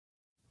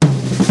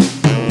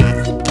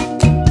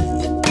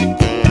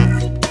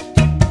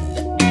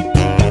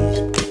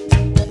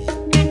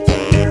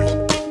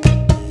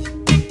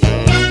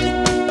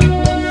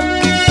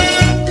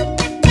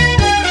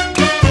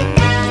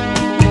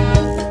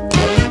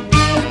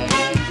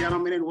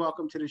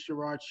welcome to the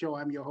Sherard Show.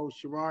 I'm your host,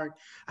 Sherard.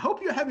 I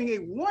hope you're having a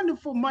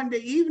wonderful Monday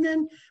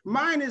evening.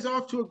 Mine is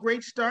off to a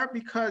great start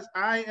because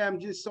I am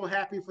just so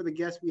happy for the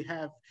guests we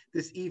have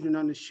this evening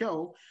on the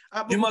show.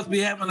 You must be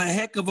having a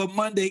heck of a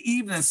Monday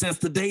evening since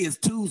today is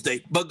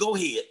Tuesday, but go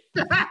ahead.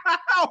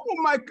 Oh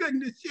my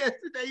goodness, yes,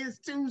 today is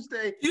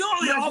Tuesday. You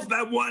only off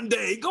that one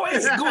day. Go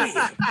ahead, go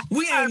ahead.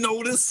 We ain't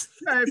noticed.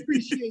 I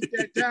appreciate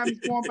that. Time is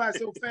going by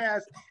so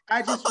fast.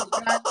 I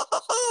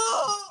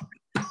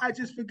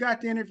just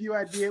forgot the interview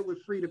I did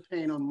with Frida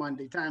Payne on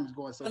Monday. Time is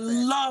going so fast. I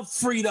love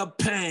Frida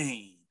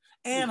Payne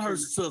and her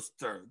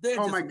sister. They're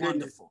just my goodness.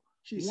 Wonderful.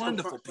 She's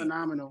wonderful, so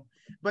phenomenal.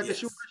 But yes. The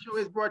Sherard Show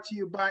is brought to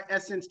you by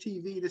Essence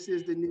TV. This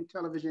is the new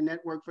television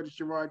network for the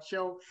Sherard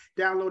Show.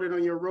 Download it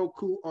on your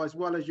Roku or as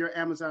well as your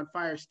Amazon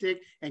Fire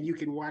Stick, and you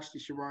can watch the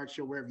Sherard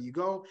Show wherever you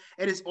go.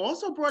 It is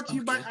also brought to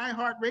you by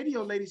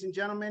iHeartRadio, ladies and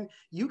gentlemen.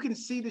 You can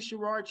see the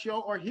Sherard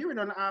Show or hear it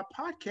on our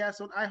podcast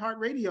on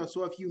iHeartRadio.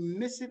 So if you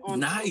miss it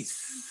on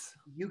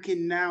you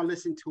can now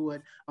listen to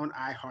it on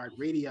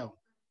iHeartRadio.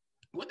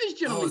 Well, this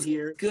gentleman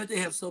here. Good to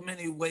have so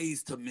many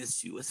ways to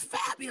miss you. It's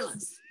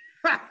fabulous.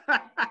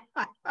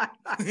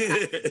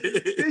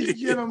 This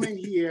gentleman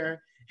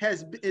here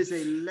is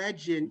a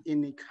legend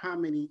in the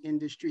comedy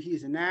industry.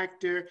 He's an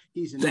actor.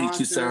 He's an author. Thank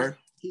you, sir.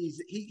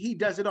 He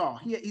does it all.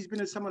 He's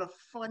been in some of the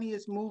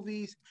funniest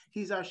movies.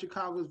 He's our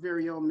Chicago's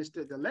very own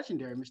the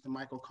legendary Mr.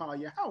 Michael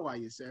Colyar. How are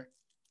you, sir?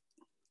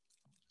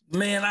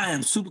 Man, I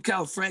am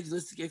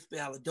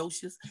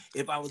supercalifragilisticexpialidocious.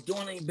 If I was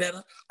doing any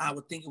better, I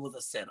would think it was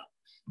a setup.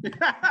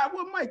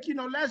 Well, Mike,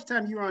 last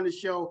time you were on the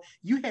show,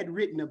 you had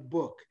written a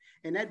book,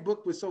 and that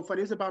book was so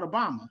funny. It was about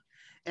Obama,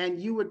 and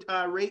you would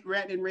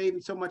ranting and raving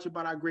so much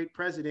about our great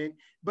president.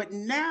 But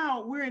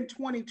now we're in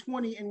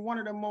 2020 in one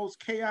of the most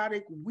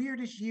chaotic,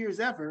 weirdest years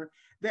ever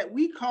that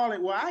we call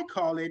it, I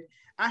call it,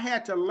 I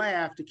had to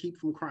laugh to keep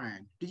from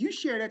crying. Do you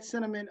share that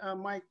sentiment,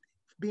 Mike,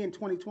 being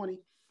 2020?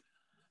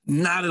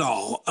 Not at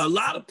all. A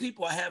lot of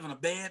people are having a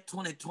bad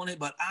 2020,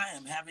 but I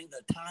am having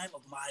the time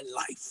of my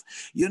life.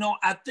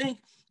 I think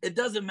it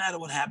doesn't matter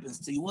what happens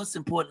to you. What's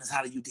important is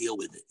how do you deal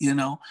with it?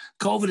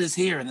 COVID is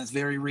here and it's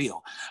very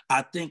real.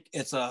 I think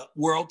it's a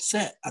world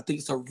set. I think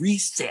it's a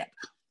reset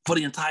for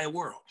the entire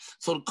world.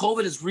 So the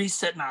COVID is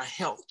resetting our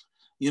health.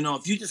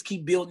 If you just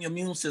keep building your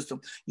immune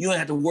system, you don't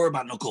have to worry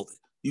about no COVID.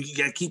 You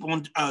got to keep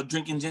on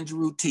drinking ginger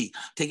root tea,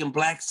 taking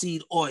black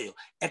seed oil,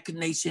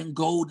 echinacea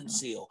golden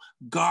seal,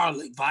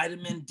 garlic,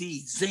 vitamin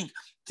D, zinc.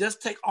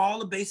 Just take all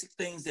the basic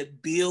things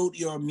that build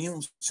your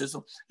immune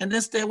system and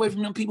then stay away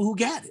from them people who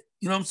got it.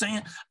 You know what I'm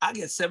saying? I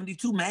get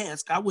 72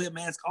 masks. I wear a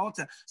mask all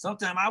the time.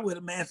 Sometimes I wear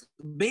the mask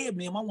in bed.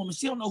 Me and my woman,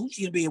 she don't know who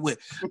she in bed with.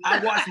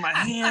 I wash my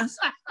hands.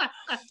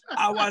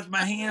 I wash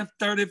my hands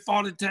 30,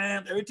 40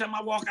 times. Every time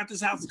I walk out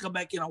this house and come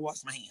back in, I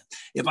wash my hands.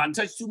 If I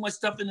touch too much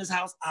stuff in this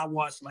house, I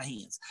wash my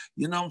hands.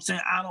 You know what I'm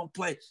saying? I don't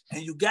play.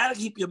 And you got to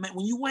keep your mask.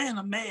 When you're wearing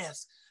a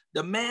mask,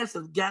 the mask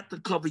has got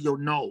to cover your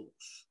nose.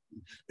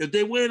 If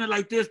they're wearing it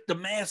like this, the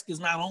mask is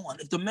not on.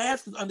 If the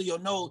mask is under your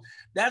nose,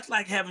 that's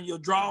like having your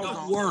drawers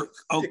don't work,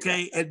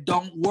 okay? It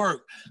don't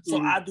work. So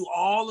I do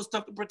all the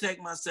stuff to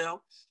protect myself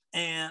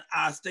and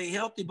I stay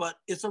healthy, but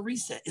it's a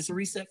reset. It's a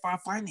reset for our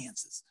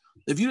finances.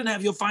 If you didn't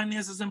have your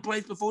finances in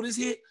place before this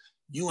hit,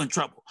 you in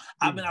trouble.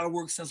 I've been out of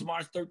work since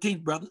March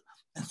 13th, brother.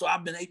 And so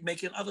I've been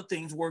making other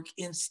things work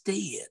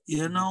instead,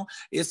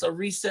 It's a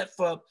reset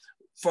for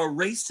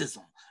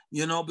racism,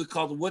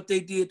 because of what they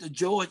did to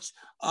George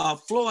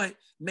Floyd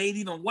made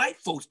even white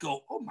folks go,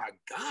 oh my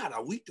God,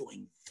 are we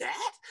doing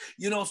that?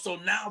 So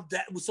now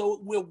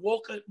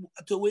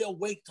we're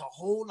awake to a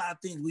whole lot of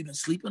things we've been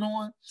sleeping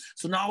on.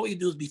 So now all we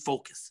do is be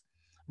focused,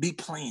 be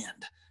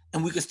planned,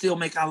 and we can still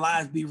make our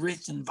lives be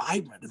rich and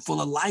vibrant and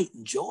full of light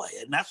and joy.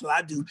 And that's what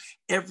I do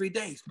every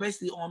day,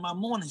 especially on my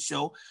morning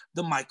show,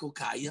 the Michael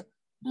Colyar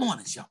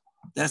Morning Show.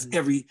 That's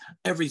every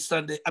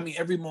Sunday.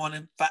 Every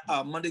morning,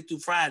 Monday through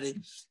Friday,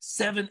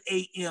 7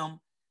 a.m.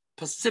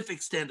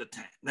 Pacific Standard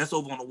Time. That's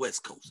over on the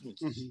West Coast.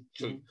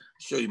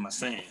 Show you my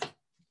sign.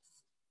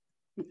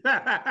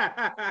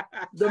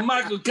 The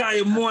Michael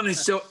Colyar Morning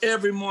Show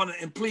every morning,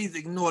 and please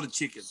ignore the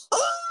chickens.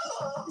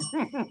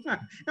 Now,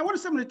 what are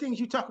some of the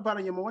things you talk about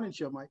on your morning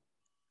show, Mike?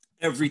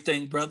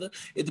 Everything, brother.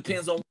 It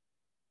depends on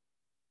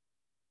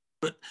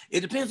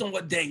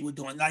what day we're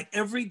doing. Like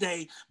every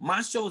day,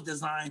 my show is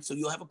designed so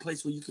you'll have a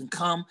place where you can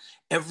come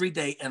every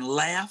day and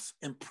laugh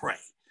and pray.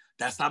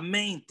 That's our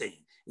main thing,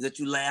 is that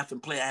you laugh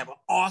and play. I have an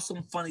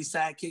awesome, funny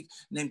sidekick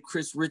named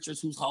Chris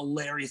Richards, who's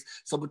hilarious.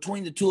 So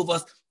between the two of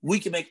us, we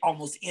can make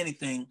almost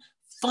anything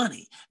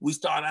funny. We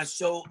start our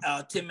show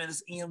 10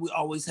 minutes in, we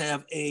always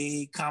have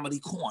a comedy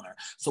corner.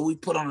 So we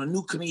put on a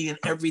new comedian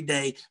every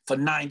day for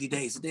 90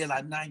 days. Today is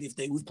our 90th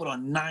day. We put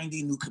on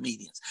 90 new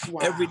comedians.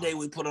 Wow. Every day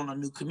we put on a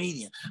new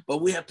comedian.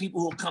 But we have people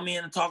who come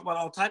in and talk about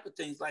all type of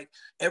things. Like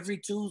every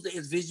Tuesday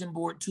is Vision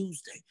Board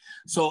Tuesday.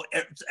 So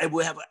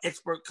we'll have an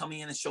expert come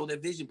in and show their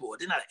vision board.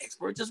 They're not an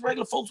expert, just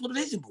regular folks with a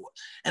vision board.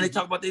 And they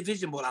talk about their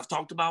vision board. I've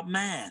talked about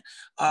mine.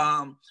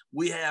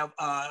 We have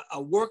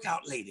a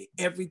workout lady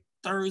every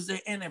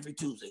Thursday and every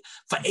Tuesday.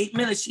 For 8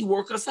 minutes, she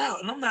work us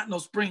out. And I'm not no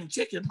spring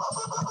chicken.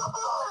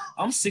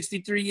 I'm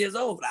 63 years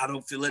old. I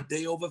don't feel a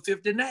day over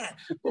 59.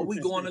 But we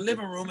go in the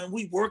living room and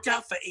we work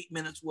out for 8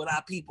 minutes with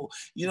our people.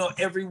 You know,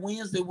 every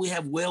Wednesday, we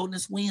have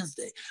Wellness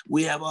Wednesday.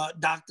 We have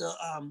Dr.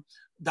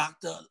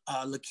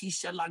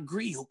 Lakeisha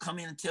Lagree, who'll come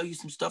in and tell you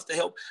some stuff to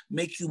help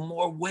make you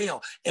more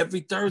well. Every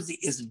Thursday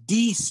is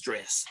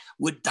De-Stress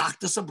with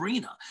Dr.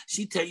 Sabrina.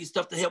 She tell you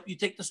stuff to help you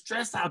take the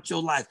stress out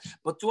your life.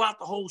 But throughout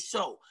the whole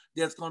show,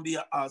 there's going to be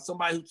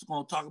somebody who's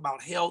going to talk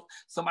about health.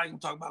 Somebody going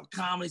to talk about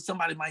comedy.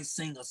 Somebody might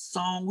sing a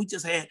song. We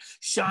just had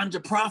Chandra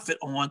Prophet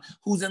on,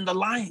 who's in The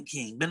Lion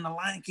King, been The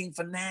Lion King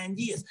for 9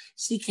 years.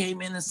 She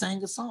came in and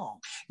sang a song.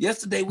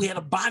 Yesterday, we had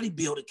a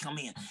bodybuilder come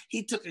in.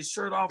 He took his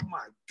shirt off.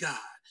 My God.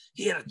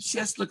 He had a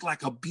chest look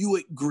like a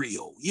Buick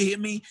grill. You hear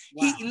me?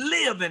 Wow. He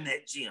lived in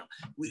that gym.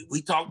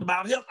 We talked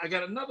about health. I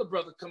got another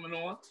brother coming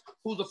on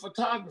who's a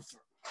photographer.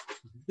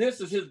 This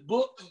is his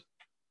book.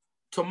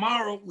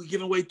 Tomorrow, we're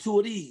giving away 2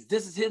 of these.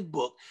 This is his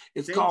book.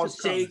 It's called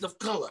Shades of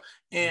Color.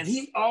 And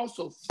he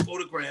also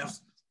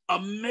photographs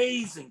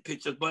amazing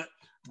pictures. But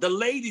the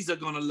ladies are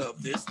going to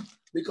love this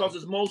because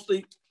it's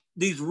mostly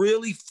these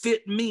really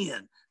fit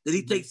men that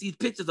he takes these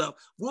pictures of.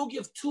 We'll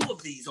give 2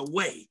 of these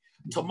away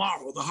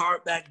tomorrow, the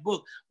hardback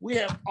book. We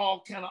have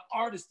all kind of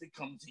artists that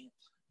comes in.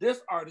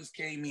 This artist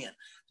came in.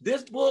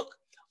 This book,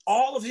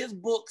 all of his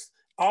books,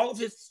 all of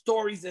his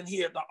stories in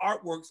here, the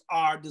artworks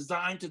are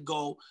designed to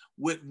go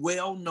with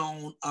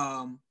well-known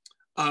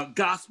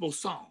gospel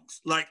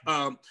songs. Like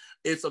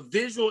it's a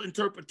visual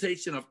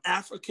interpretation of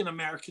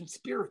African-American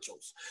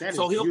spirituals.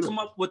 So he'll come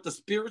up with the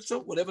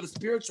spiritual, whatever the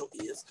spiritual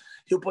is.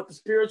 He'll put the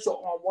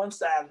spiritual on one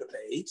side of the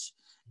page.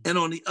 And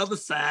on the other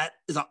side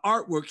is an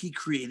artwork he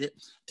created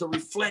to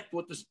reflect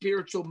what the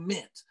spiritual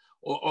meant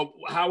or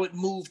how it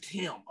moved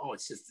him. Oh,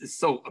 it's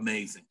so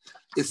amazing.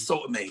 It's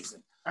so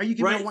amazing. Are you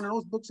giving one of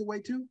those books away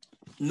too?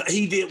 No,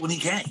 he did when he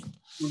came.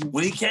 Mm-hmm.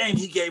 When he came,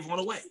 he gave one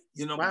away.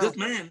 You know, wow. this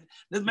man,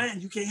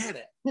 you can't have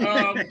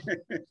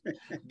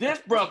that.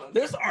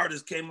 This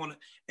artist came on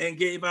and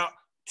gave out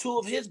 2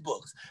 of his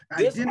books.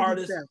 This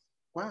artist,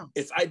 wow,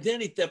 it's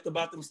identity theft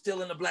about them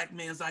stealing the black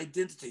man's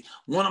identity.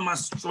 One of my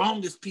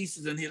strongest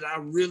pieces in here that I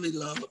really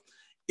love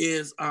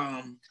is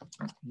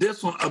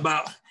this one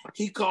about,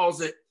 he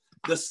calls it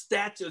the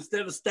statue,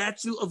 instead of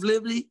Statue of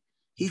Liberty,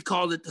 he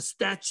called it the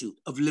Statute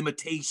of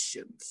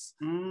Limitations,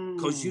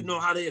 because you know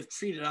how they have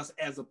treated us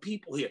as a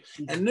people here.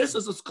 And this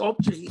is a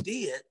sculpture he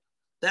did.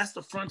 That's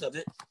the front of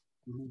it,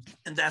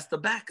 and that's the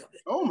back of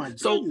it. Oh my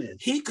goodness. So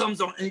he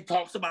comes on and he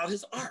talks about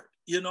his art,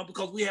 you know,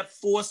 because we have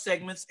 4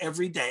 segments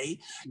every day.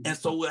 And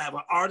so we'll have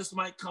an artist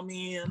might come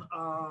in.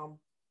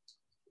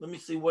 Let me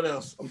see what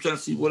else. I'm trying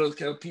to see what else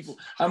kind of people.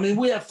 I mean,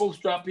 we have folks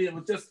drop in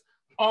with just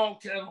all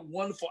kind of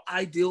wonderful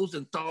ideals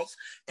and thoughts,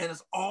 and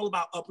it's all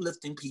about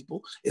uplifting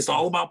people. It's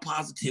all about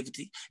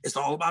positivity. It's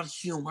all about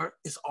humor.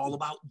 It's all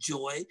about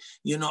joy.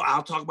 You know,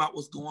 I'll talk about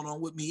what's going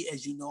on with me.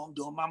 As you know, I'm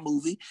doing my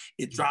movie.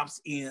 It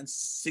drops in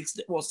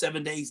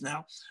 7 days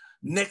now.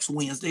 Next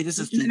Wednesday. This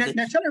is Tuesday.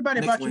 Now tell everybody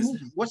about your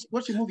movie.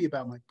 What's your movie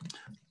about, Mike?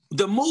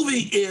 The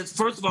movie is,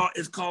 first of all,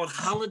 it's called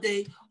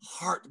Holiday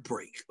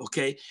Heartbreak,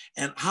 okay?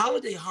 And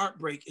Holiday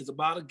Heartbreak is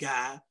about a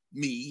guy,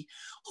 me,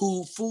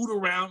 who fooled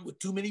around with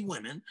too many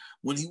women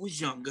when he was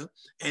younger,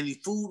 and he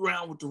fooled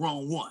around with the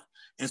wrong one.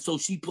 And so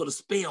she put a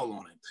spell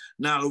on him.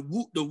 Now, the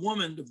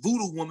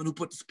voodoo woman who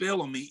put the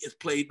spell on me is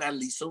played by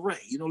Lisa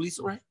Ray. You know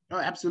Lisa Ray? Oh,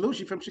 absolutely.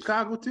 She's from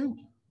Chicago, too.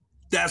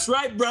 That's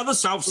right, brother.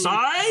 South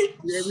Side.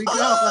 There we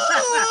go.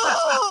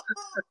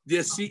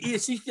 Yes, she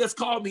is. She just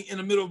called me in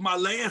the middle of my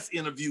last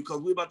interview because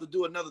we're about to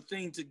do another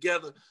thing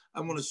together.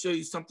 I want to show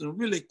you something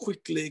really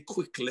quickly,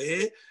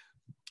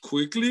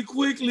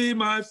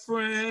 my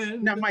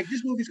friend. Now, Mike,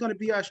 this movie's going to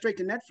be straight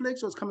to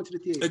Netflix, or it's coming to the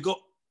theater?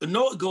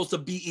 It goes to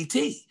BET.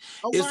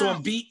 Oh, it's wow.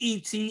 on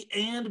BET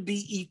and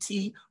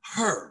BET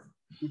Her.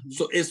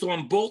 So it's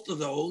on both of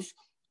those.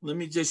 Let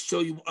me just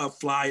show you a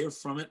flyer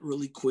from it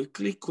really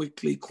quickly.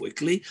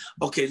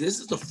 Okay,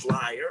 this is the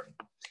flyer.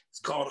 It's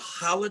called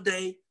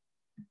Holiday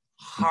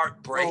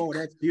Heartbreak. Oh,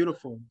 that's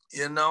beautiful.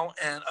 You know,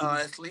 and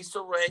it's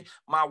Lisa Ray.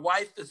 My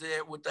wife is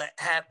there with the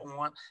hat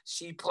on.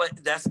 She played,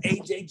 that's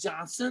AJ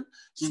Johnson.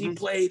 She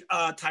played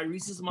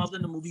Tyrese's mother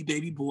in the movie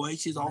Baby Boy.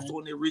 She's also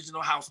in the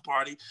original House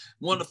Party.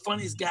 One of the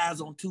funniest guys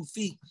on 2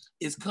 Feet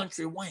is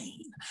Country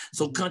Wayne.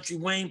 So Country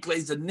Wayne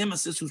plays the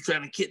nemesis who's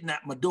trying to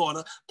kidnap my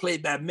daughter,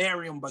 played by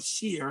Mariam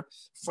Bashir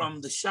from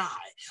The Chi.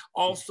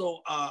 Also,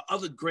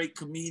 other great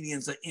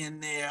comedians are in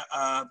there.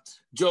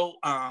 Joe,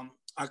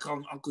 I call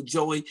him Uncle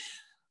Joey.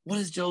 What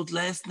is Joe's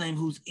last name?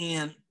 Who's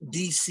in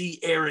DC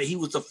area? He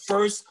was the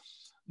first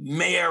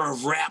mayor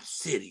of Rap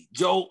City.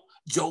 Joe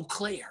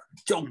Claire,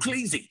 Joe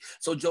Cleasy.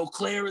 So Joe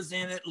Claire is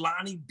in it.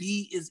 Lonnie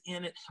B is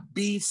in it.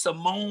 B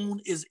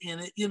Simone is in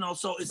it. You know,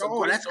 so it's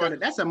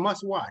that's a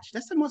must watch.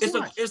 That's a must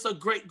watch. It's a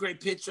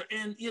great picture.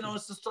 And you know,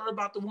 it's a story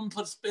about the woman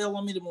put a spell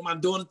on me when my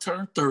daughter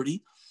turned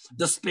 30.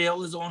 The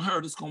spell is on her.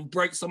 It's going to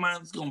break somebody.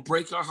 It's going to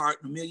break her heart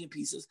in a million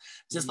pieces,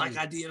 just like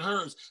I did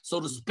hers. So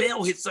the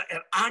spell hits her,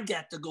 and I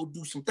got to go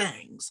do some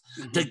things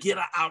to get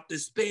her out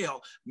this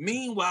spell.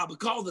 Meanwhile,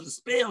 because of the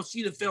spell,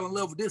 she done fell in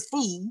love with this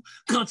fool,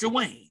 Country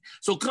Wayne.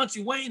 So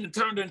Country Wayne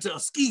turned her into a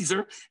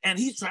skeezer, and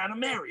he's trying to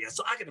marry her.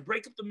 So I got to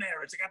break up the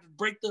marriage.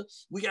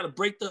 We got to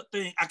break the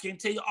thing. I can't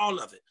tell you all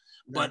of it,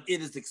 but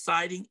it is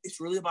exciting. It's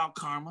really about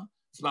karma.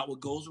 It's about what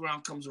goes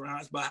around, comes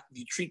around. It's about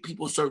you treat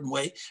people a certain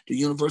way. The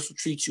universe will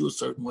treat you a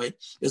certain way.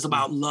 It's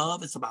about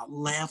love. It's about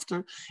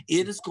laughter.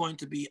 It is going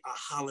to be a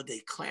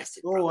holiday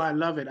classic. Oh, brother. I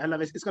love it. I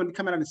love it. It's going to be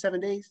coming out in 7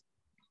 days?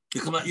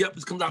 It comes out, yep,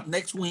 it comes out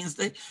next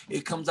Wednesday.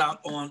 It comes out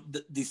on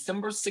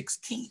December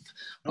 16th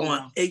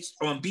on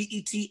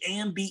BET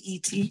and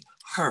BET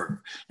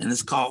Her. And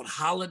it's called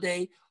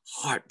Holiday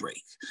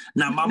Heartbreak.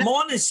 Now, my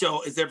morning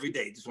show is every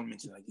day. Just want to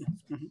mention that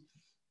again.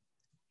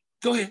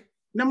 Go ahead.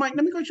 Now, Mike,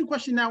 let me go to your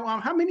question now.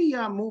 How many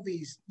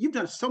movies? You've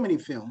done so many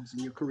films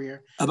in your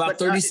career. About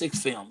 36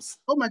 films.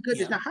 Oh, my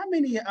goodness. Yeah. Now, how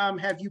many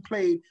have you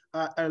played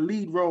a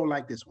lead role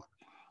like this one?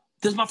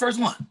 This is my first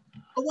one.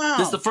 Oh, wow.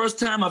 This is the first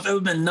time I've ever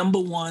been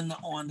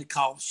 #1 on the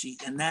call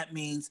sheet, and that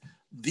means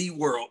the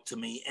world to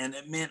me. And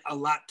it meant a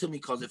lot to me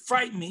because it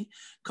frightened me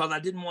because I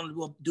didn't want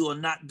to do a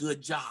not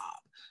good job.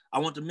 I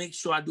want to make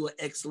sure I do an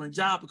excellent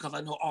job because I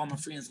know all my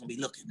friends are going to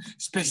be looking,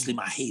 especially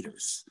my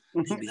haters.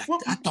 They'll be like,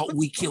 I thought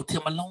we killed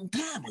him a long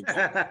time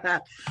ago.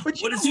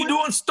 What is he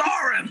doing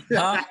starring?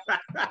 Huh?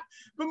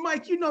 But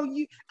Mike, you know,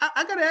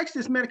 I got to ask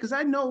this, man, because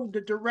I know the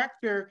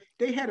director,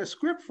 they had a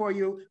script for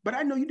you, but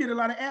I know you did a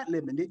lot of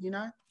ad-libbing, didn't you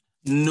not?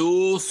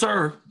 No,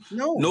 sir.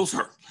 No,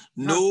 sir.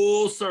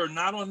 No, sir.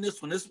 Not on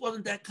this one. This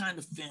wasn't that kind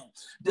of film.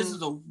 This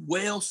is a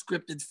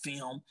well-scripted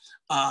film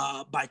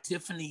by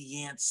Tiffany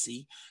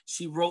Yancey.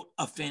 She wrote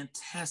a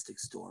fantastic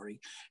story,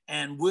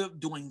 and we're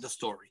doing the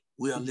story.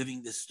 We are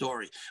living this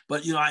story.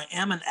 But, you know, I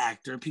am an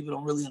actor, and people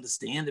don't really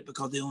understand it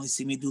because they only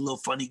see me do little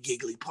funny,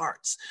 giggly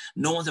parts.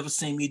 No one's ever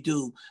seen me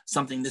do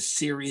something this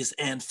serious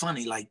and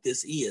funny like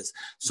this is.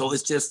 So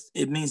it's just,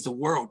 it means the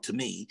world to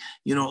me.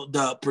 You know,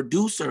 the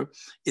producer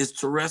is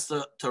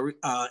Tressa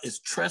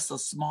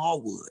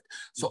Smallwood.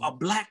 So a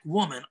Black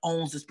woman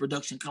owns this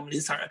production company.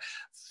 It's her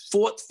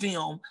 4th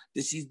film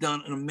that she's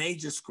done on a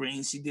major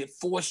screen. She did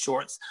 4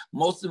 shorts.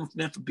 Most of them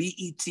meant for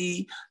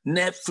BET,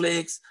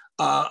 Netflix,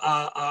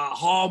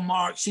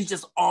 Hallmark. She's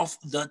just off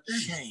the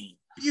chain.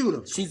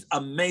 Beautiful. She's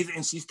amazing,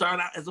 and she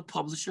started out as a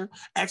publisher.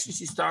 Actually,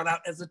 she started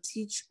out as a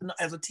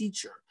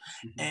teacher,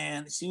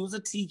 and she was a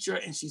teacher,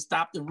 and she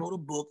stopped and wrote a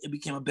book. It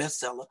became a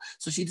bestseller,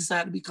 so she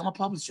decided to become a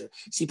publisher.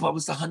 She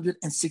published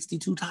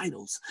 162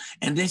 titles,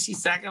 and then she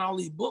sacked all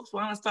these books.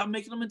 Why don't I start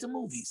making them into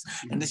movies?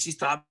 And then she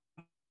started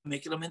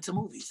making them into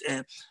movies.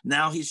 And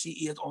now here she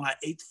is on her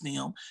 8th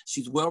film.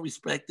 She's well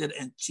respected,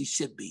 and she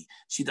should be.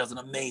 She does an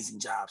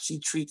amazing job. She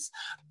treats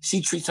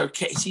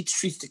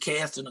the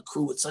cast and the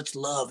crew with such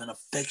love and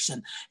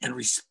affection and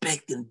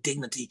respect and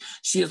dignity.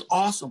 She is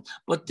awesome.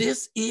 But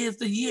this is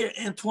the year,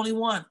 and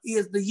 21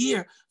 is the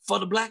year for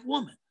the Black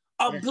woman.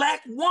 A Black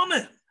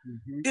woman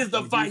is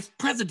the vice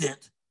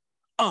president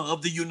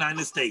of the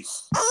United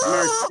States.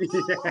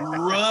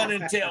 Run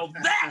and tell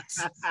that.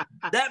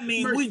 That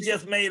means we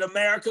just made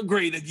America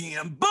great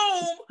again.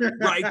 Boom!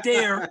 Right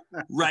there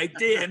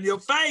in your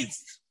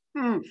face.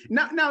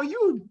 Now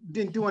you've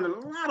been doing a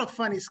lot of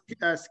funny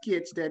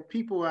skits that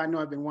people I know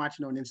have been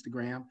watching on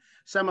Instagram.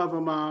 Some of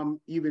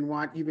them you've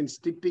been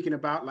speaking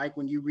about, like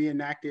when you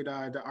reenacted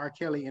the R.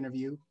 Kelly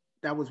interview.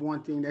 That was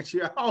one thing that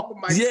you. Oh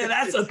my! Yeah,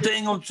 that's a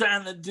thing I'm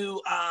trying to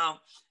do. I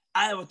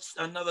have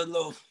another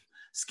little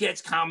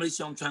sketch comedy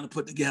show I'm trying to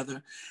put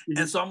together.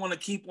 And so I'm going to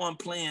keep on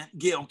playing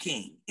Gayle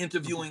King,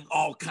 interviewing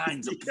all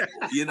kinds of people,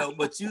 you know,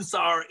 but you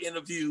saw her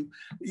interview,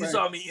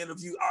 saw me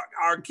interview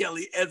R.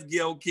 Kelly as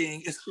Gayle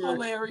King. It's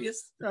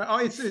hilarious.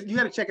 You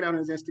got to check it out on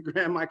his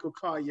Instagram, Michael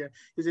Colyar.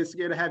 His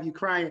Instagram to have you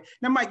crying.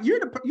 Now, Mike, you're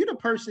the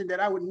person that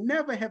I would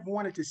never have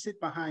wanted to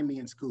sit behind me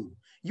in school.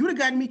 You would have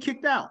gotten me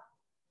kicked out.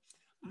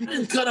 I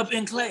didn't cut up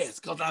in class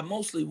because I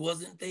mostly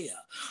wasn't there.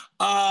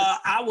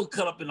 I would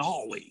cut up in the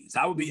hallways.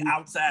 I would be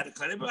outside the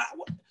class.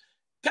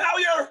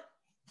 Colyar!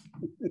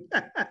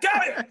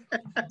 Colyar!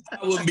 I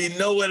wouldn't be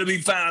nowhere to be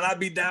found.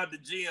 I'd be down at the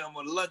gym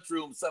or the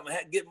lunchroom, something,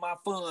 get my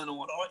fun on,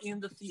 or in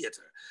the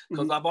theater.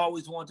 Because I've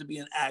always wanted to be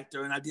an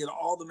actor, and I did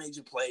all the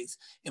major plays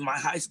in my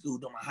high school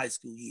during my high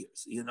school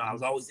years. You know, I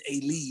was always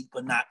a lead,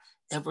 but not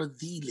ever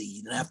the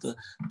lead. And after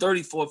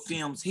 34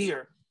 films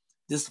here,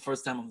 this is the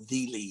first time I'm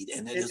the lead,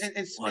 and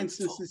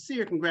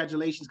sincere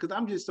congratulations, because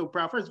I'm just so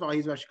proud. First of all,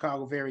 he's our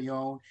Chicago very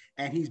own,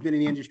 and he's been in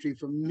the industry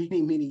for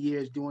many, many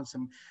years doing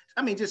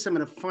just some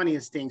of the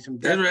funniest things, from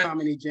Def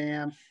Comedy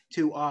Jam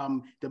to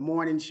the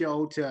morning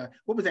show to,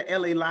 what was that,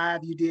 LA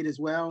Live you did as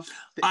well?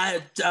 I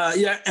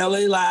had, LA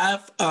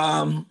Live,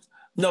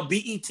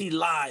 BET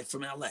Live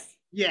from LA.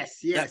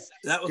 Yes.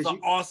 That was an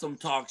awesome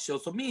talk show.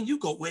 So me and you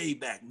go way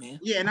back, man.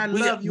 Yeah, and I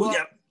love you.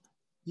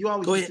 You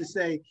always used to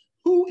say,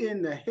 who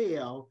in the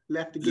hell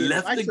left the gate open?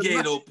 Left the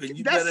gate open.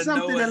 You That's better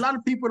something know that it. a lot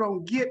of people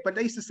don't get, but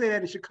they used to say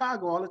that in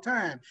Chicago all the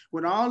time.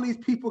 When all these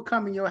people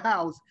come in your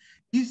house,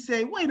 you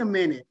say, wait a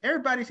minute,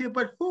 everybody's here,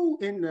 but who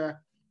in the...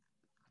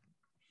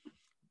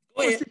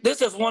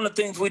 This is one of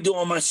the things we do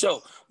on my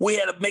show. We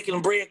had a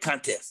making bread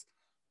contest.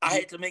 I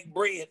had to make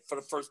bread for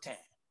the first time.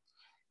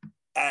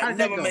 I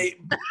never made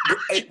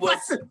it.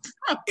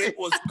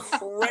 Was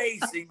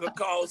crazy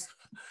because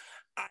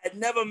I had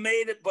never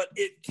made it, but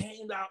it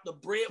came out. The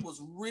bread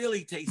was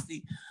really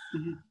tasty,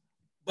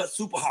 but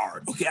super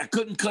hard. Okay, I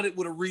couldn't cut it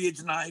with a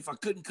ridge knife. I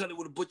couldn't cut it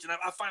with a butcher knife.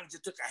 I finally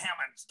just took a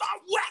hammer and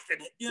started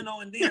whacking it,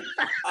 and then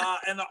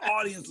and the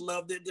audience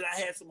loved it. Then I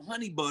had some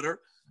honey butter,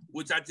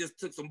 which I just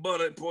took some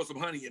butter and poured some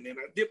honey in there.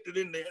 I dipped it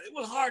in there. It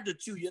was hard to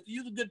chew. You have to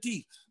use a good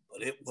teeth,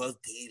 but it was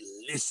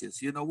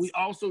delicious. We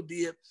also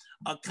did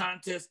a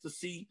contest to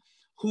see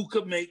who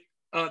could make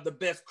the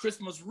best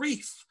Christmas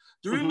wreath.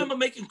 Do you remember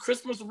making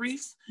Christmas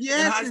wreaths?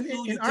 Yes, in high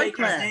school, you take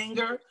a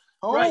hanger,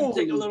 right? You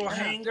take a little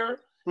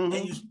hanger,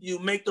 and you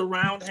make the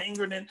round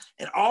hanger, and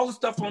all the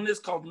stuff on this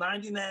cost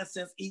 99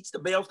 cents each. The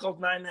bells cost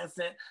 99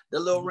 cents. The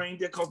little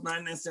reindeer cost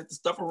 99 cents. The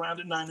stuff around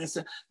it 99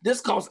 cents.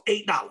 This costs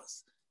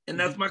 $8. And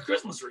that's my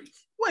Christmas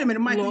wreath. Wait a minute,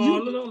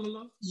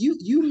 Michael.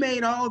 You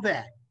made all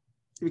that,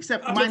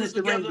 except minus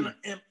the reindeer.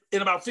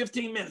 In about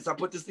 15 minutes, I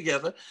put this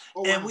together,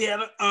 and we had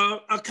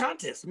a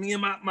contest. Me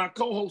and my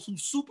co-host,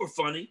 who's super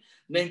funny,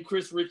 named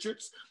Chris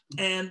Richards,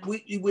 and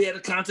we had a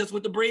contest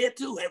with the bread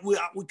too. And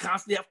we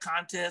constantly have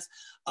contests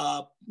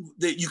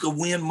that you can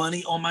win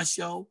money on my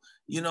show.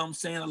 You know what I'm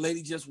saying? A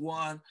lady just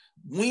won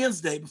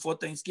Wednesday before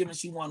Thanksgiving.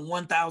 She won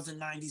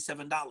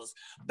 $1,097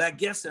 by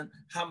guessing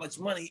how much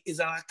money is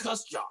in our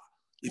cuss jar.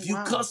 If you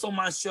cuss on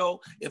my show,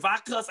 if I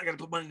cuss, I got to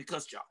put money in the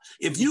cuss jar.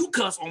 If you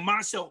cuss on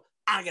my show,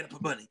 I got to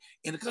put money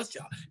in the cuss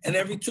jar. And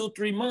every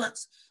 2-3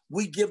 months,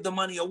 we give the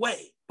money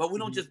away. But we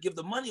don't just give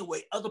the money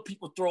away. Other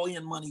people throw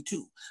in money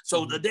too.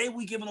 So the day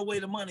we giving away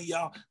the money,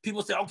 y'all,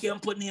 people say, okay, I'm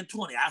putting in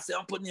 20. I say,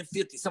 I'm putting in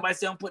 50. Somebody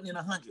say, I'm putting in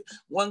 100.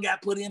 One guy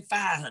put in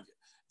 500.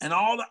 And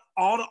all the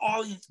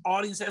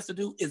audience has to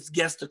do is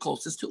guess the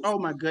closest to it. Oh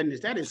my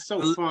goodness, that is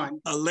so fun.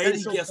 A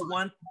lady guessed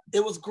one.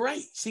 It was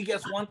great. She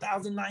guessed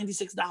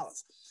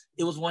 $1,096.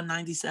 It was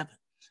 $197.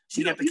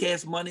 She got the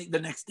cash money the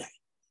next day.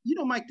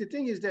 Mike, the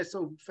thing is that's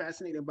so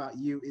fascinating about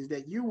you is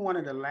that you're one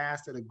of the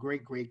last of the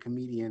great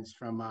comedians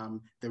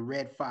from the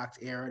Red Fox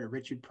era, the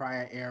Richard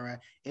Pryor era,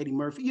 Eddie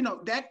Murphy.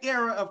 That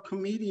era of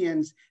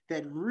comedians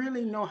that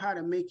really know how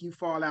to make you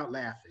fall out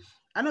laughing.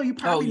 I know you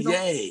probably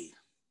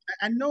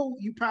I know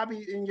you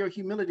probably in your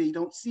humility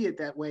don't see it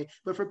that way,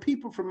 but for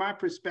people, from my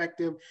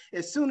perspective,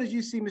 as soon as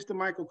you see Mr.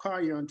 Michael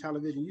Colyar on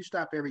television, you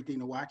stop everything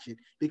to watch it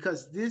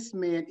because this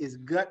man is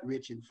gut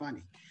rich and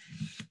funny.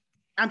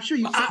 I'm sure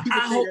you.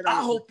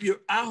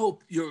 I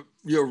hope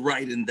you're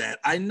right in that.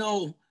 I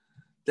know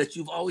that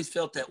you've always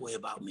felt that way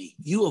about me.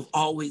 You have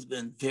always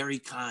been very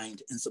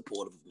kind and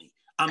supportive of me.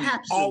 I mean,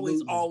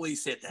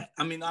 always said that.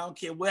 I mean, I don't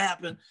care what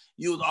happened.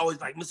 You was always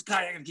like, Mr.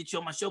 Colyar, I gotta get you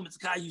on my show. Mr.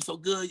 Colyar, you so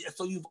good.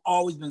 So you've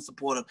always been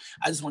supportive.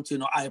 I just want you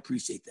to know I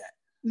appreciate that.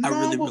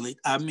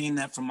 I mean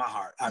that from my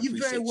heart. You're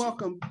very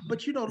welcome.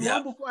 But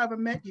long before I ever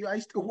met you, I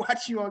used to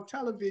watch you on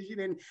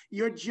television and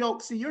your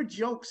jokes.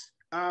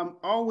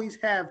 Always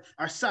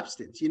are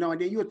substance, and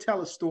then you'll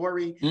tell a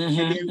story, and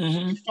then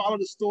you follow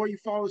the story,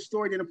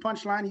 then a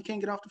punchline, you can't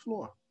get off the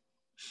floor.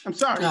 I'm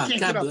sorry, you can't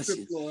get off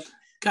the floor.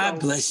 God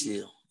bless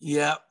you.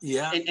 Yeah.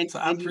 And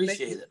I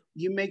appreciate it.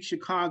 You make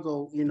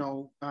Chicago,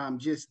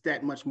 just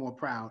that much more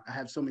proud. I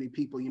have so many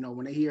people,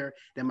 when they hear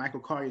that Michael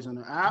Colyar is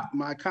on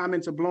my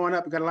comments are blowing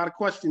up. I got a lot of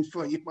questions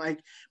for you,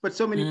 Mike. But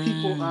so many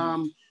people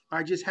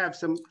are just have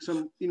some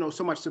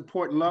so much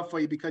support and love for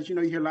you because you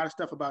hear a lot of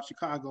stuff about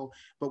Chicago.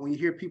 But when you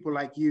hear people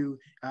like you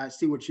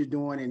see what you're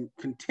doing and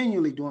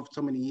continually doing for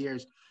so many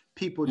years,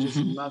 people just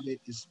love it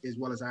as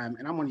well as I am.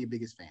 And I'm one of your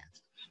biggest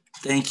fans.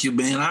 Thank you,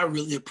 man. I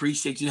really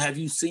appreciate you. Have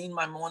you seen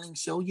my morning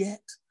show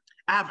yet?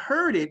 I've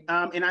heard it,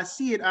 and I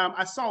see it.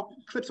 I saw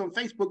clips on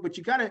Facebook, but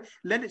you gotta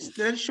let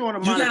it show on a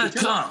monitor. You gotta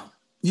come.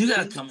 You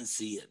gotta come and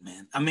see it,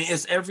 man. I mean,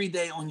 it's every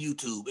day on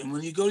YouTube, and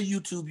when you go to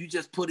YouTube, you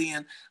just put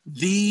in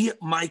the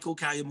Michael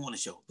Colyar Morning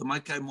Show, the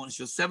Michael Colyar Morning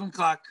Show,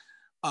 7:00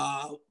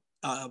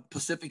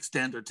 Pacific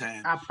Standard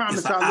Time. I promise.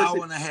 It's an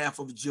hour and a half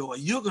of joy.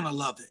 You're gonna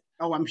love it.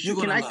 Oh, I'm sure.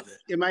 You're gonna love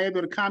it. Am I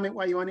able to comment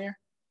while you're on there?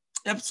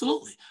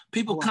 Absolutely.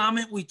 People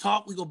comment, we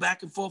talk, we go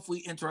back and forth,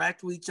 we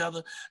interact with each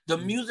other. The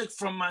music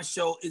from my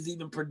show is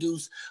even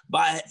produced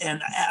by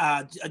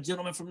a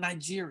gentleman from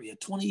Nigeria,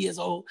 20 years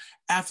old,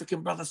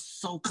 African brother,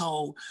 so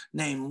cold,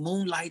 named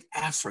Moonlight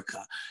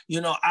Africa.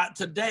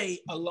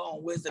 Today alone,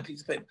 where's that piece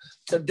of paper?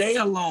 Today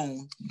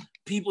alone,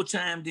 people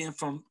chimed in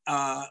from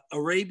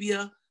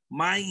Arabia,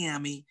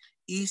 Miami,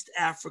 East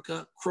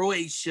Africa,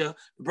 Croatia.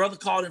 The brother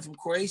called in from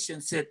Croatia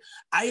and said,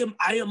 I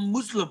am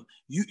Muslim.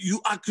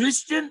 You are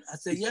Christian? I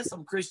said, yes,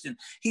 I'm Christian.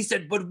 He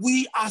said, but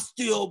we are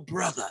still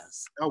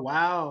brothers. Oh,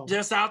 wow.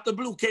 Just out the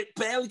blue.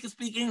 Barely can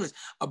speak English.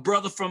 A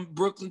brother from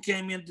Brooklyn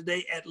came in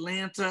today,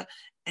 Atlanta,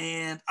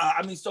 And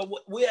I mean, so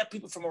we have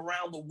people from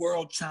around the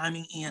world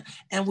chiming in,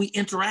 and we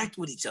interact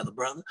with each other,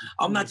 brother.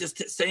 I'm not just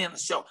saying a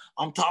show.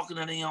 I'm talking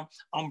to them.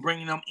 I'm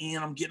bringing them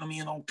in. I'm getting them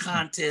in on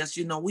contests.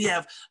 You know, we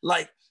have,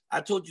 like I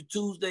told you,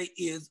 Tuesday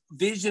is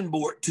Vision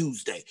Board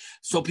Tuesday.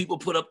 So people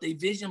put up their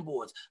vision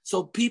boards.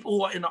 So people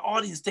who are in the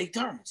audience take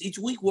turns. Each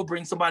week we'll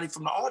bring somebody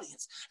from the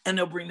audience, and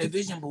they'll bring their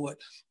vision board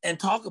and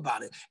talk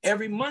about it.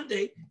 Every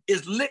Monday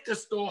is Liquor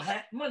Store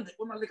Hat Monday.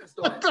 Where's my liquor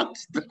store hat?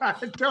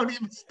 Don't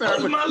even start.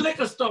 Where's my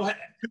liquor store hat?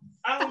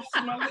 I don't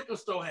see my liquor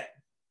store hat.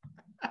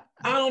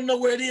 I don't know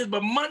where it is,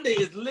 but Monday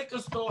is Liquor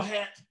Store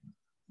Hat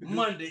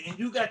Monday, and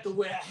you got to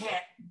wear a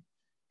hat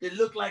that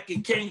looked like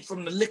it came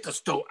from the liquor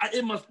store.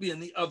 It must be in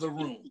the other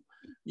room,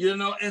 you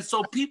know? And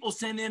so people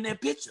send in their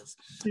pictures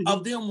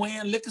of them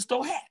wearing liquor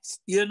store hats,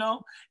 you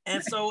know?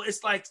 And so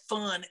it's like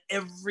fun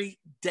every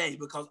day,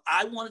 because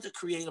I wanted to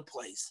create a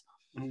place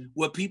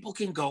where people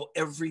can go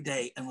every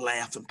day and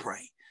laugh and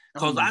pray.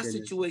 Because our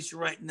situation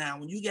right now,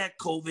 when you got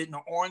COVID and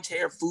the orange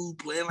hair food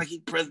playing like he's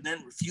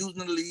president,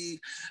 refusing to leave,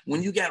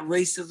 when you got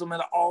racism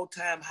at an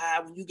all-time high,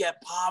 when you got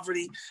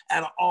poverty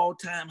at an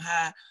all-time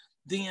high,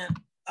 then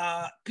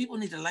people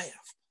need to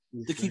laugh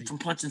to keep from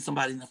punching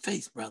somebody in the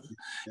face, brother.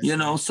 You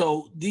know,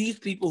 so these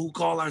people who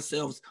call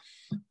ourselves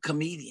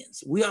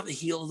comedians, we are the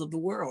healers of the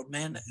world,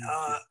 man.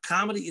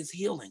 Comedy is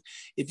healing.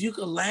 If you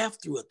can laugh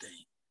through a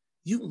thing,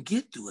 you can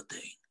get through a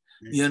thing.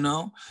 You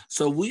know,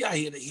 so we are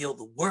here to heal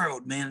the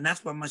world, man, and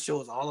that's what my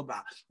show is all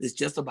about. It's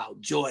just about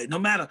joy, no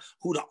matter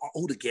who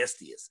the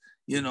guest is.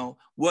 You know,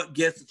 what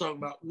guest is talking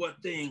about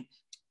what thing.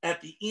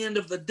 At the end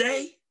of the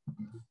day,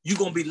 you're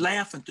gonna be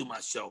laughing through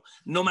my show,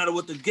 no matter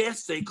what the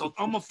guests say, because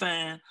I'm gonna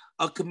find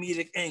a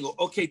comedic angle.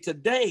 Okay,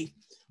 today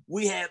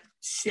we had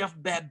Chef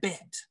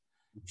Babette.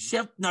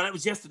 No, that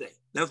was yesterday.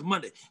 That was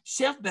Monday.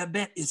 Chef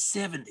Babette is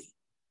 70,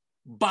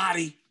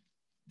 body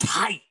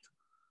tight.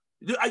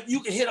 You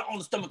can hit her on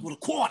the stomach with a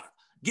quarter,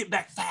 get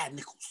back 5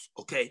 nickels,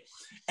 okay?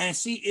 And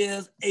she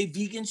is a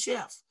vegan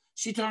chef.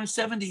 She turned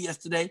 70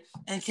 yesterday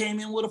and came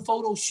in with a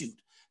photo shoot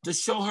to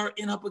show her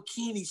in her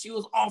bikini. She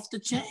was off the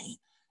chain.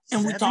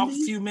 And 70? We talked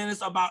a few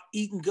minutes about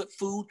eating good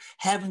food,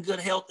 having good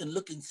health, and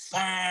looking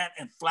fine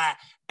and fly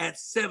at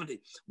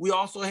 70. We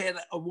also had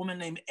a woman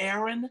named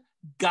Erin,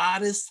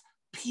 Goddess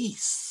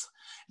Peace.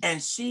 And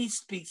she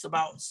speaks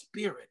about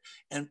spirit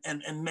and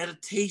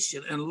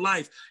meditation and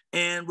life.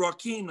 And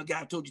Rakeem, the guy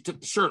I told you, took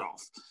the shirt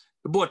off.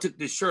 The boy took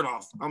this shirt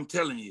off. I'm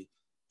telling you,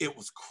 it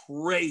was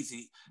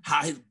crazy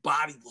how his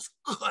body was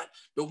cut.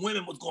 The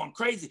women was going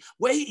crazy.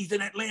 Wait, he's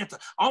in Atlanta.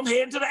 I'm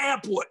heading to the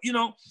airport. You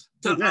know,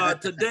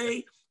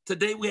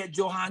 today we had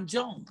Johan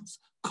Jones.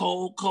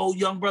 Cole,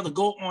 young brother.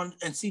 Go on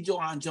and see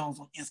Johan Jones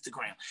on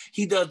Instagram.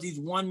 He does these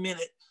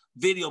 1-minute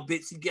video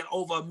bits. He get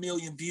over 1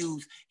 million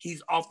views.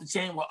 He's off the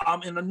chain. Well,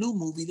 I'm in a new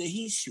movie that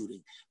he's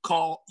shooting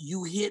called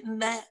You Hitting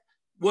That?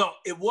 Well,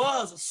 it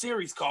was a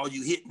series called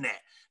You Hitting That.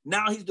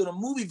 Now he's doing a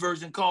movie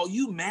version called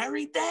You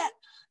Married That?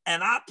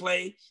 And I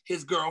play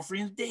his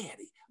girlfriend's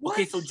daddy. What?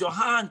 Okay, so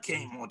Johan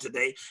came on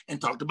today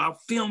and talked about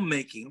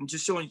filmmaking. I'm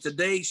just showing you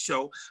today's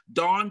show.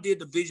 Dawn did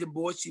the vision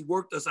board. She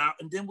worked us out.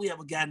 And then we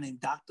have a guy named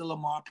Dr.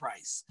 Lamar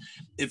Price.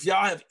 If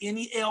y'all have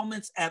any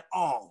ailments at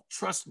all,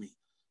 trust me,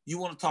 you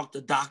want to talk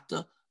to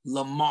Dr.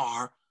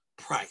 Lamar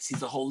Price.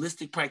 He's a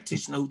holistic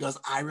practitioner who does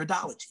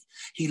iridology.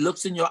 He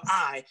looks in your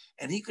eye,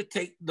 and he could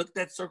look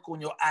that circle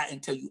in your eye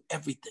and tell you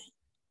everything.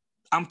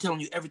 I'm telling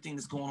you everything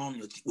that's going on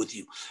with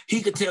you.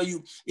 He could tell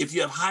you if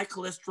you have high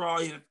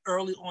cholesterol, you have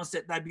early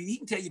onset diabetes. He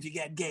can tell you if you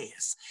got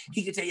gas.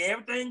 He can tell you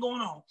everything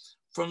going on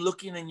from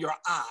looking in your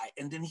eye,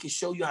 and then he can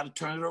show you how to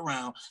turn it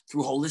around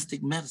through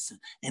holistic medicine.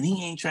 And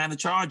he ain't trying to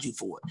charge you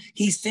for it.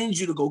 He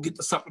sends you to go get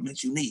the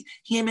supplements you need.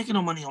 He ain't making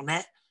no money on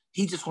that.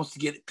 He just wants to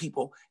get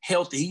people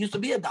healthy. He used to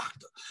be a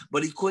doctor,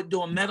 but he quit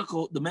doing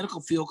the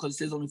medical field because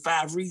there's only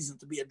 5 reasons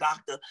to be a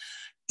doctor.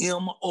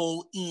 Money.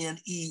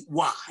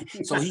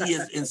 So he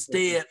is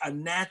instead a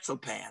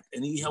naturopath,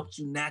 and he helps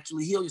you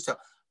naturally heal yourself.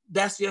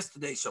 That's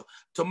yesterday's show.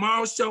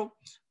 Tomorrow's show,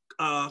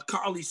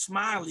 Carly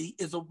Smiley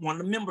is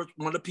one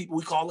of the people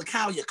we call the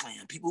Colyar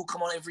clan, people who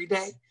come on every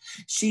day.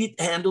 She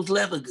handles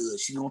leather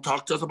goods. She's going to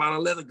talk to us about her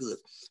leather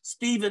goods.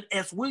 Stephen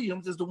S.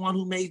 Williams is the one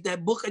who made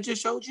that book I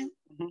just showed you.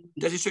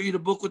 Did I show you the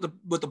book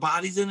with the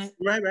bodies in it?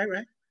 Right.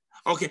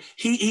 Okay,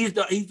 he's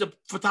the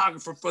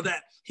photographer for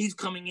that. He's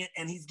coming in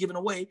and he's giving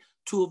away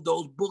 2 of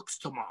those books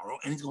tomorrow,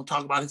 and he's going to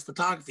talk about his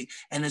photography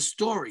and his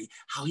story,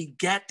 how he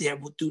got there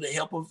through the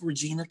help of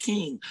Regina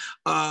King.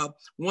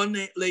 One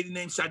lady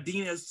named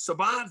Shadina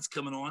Savad is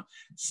coming on.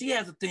 She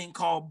has a thing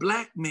called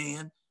Black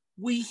Man,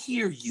 We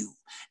Hear You.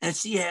 And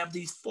she have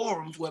these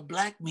forums where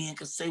Black men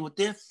can say what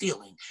they're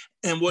feeling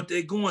and what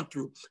they're going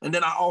through. And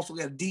then I also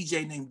got a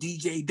DJ named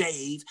DJ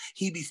Dave.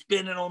 He be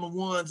spinning on the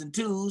 1s and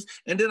 2s.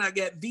 And then I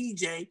got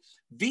VJ.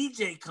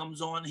 VJ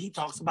comes on and he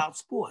talks about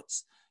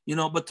sports, you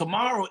know, but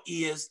tomorrow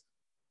is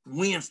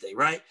Wednesday,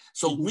 right?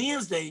 So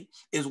Wednesday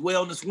is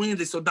Wellness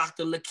Wednesday. So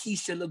Dr.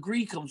 Lakeisha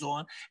Legree comes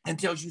on and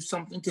tells you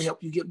something to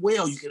help you get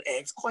well. You can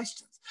ask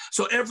questions.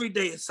 So every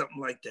day is something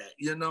like that,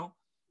 you know?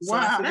 So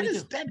wow, that's that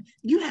is that.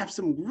 You have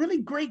some really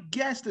great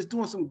guests that's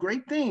doing some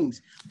great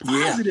things,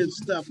 Yeah. positive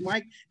stuff,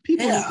 Mike.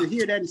 People need Yeah. to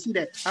hear that and see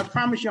that. I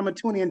promise you, I'm gonna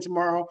tune in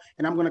tomorrow,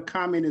 and I'm gonna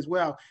comment as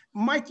well.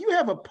 Mike, you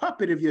have a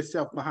puppet of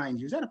yourself behind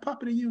you. Is that a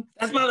puppet of you?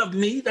 That's not of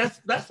me.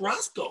 That's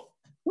Roscoe.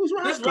 Who's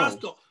That's Roscoe?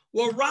 Roscoe.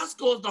 Well,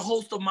 Roscoe is the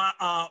host of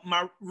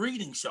my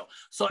reading show.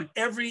 So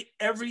every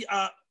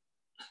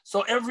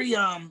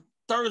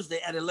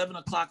Thursday at 11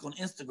 o'clock on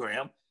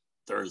Instagram,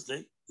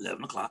 Thursday,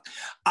 11 o'clock,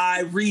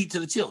 I read to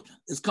the children.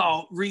 It's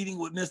called Reading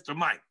with Mr.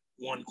 Mike.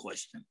 One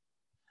question.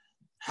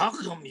 How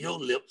come your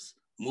lips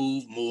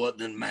move more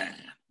than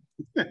mine?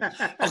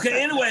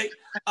 Okay, anyway,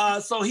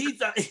 so he's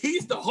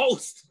the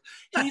host.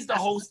 He's the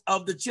host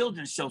of the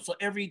children's show. So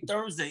every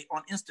Thursday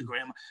on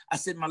Instagram, I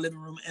sit in my living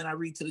room and I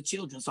read to the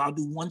children. So I'll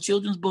do one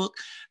children's book,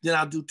 then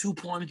I'll do 2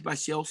 poems by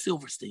Shel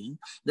Silverstein.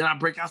 Then I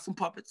break out some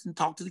puppets and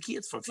talk to the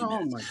kids for a few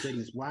minutes. Oh my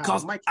goodness, wow.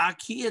 Because our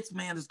kids,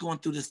 man, is going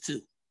through this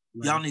too.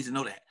 Right. Y'all need to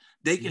know that.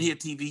 They can hear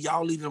TV.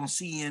 Y'all leave it on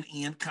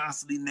CNN,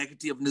 constantly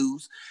negative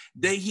news.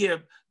 They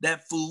hear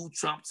that fool,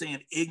 Trump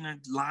saying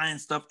ignorant, lying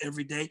stuff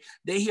every day.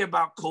 They hear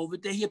about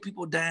COVID. They hear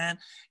people dying.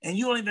 And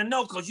you don't even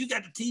know because you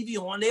got the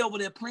TV on. They over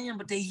there playing,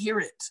 but they hear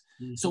it.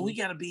 So we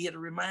got to be here to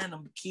remind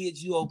them,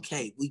 kids, you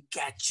okay. We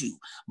got you.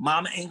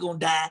 Mama ain't going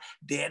to die.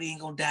 Daddy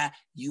ain't going to die.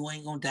 You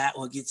ain't going to die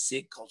or get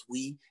sick because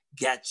we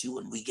got you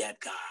and we got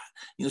God.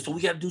 You know, so we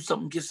got to do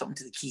something, give something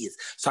to the kids.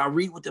 So I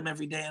read with them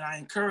every day, and I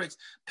encourage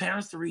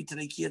parents to read to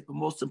their kids, but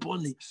most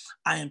importantly,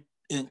 I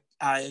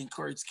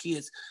encourage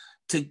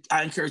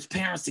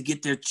parents to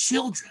get their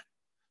children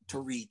to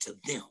read to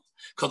them.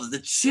 Because if the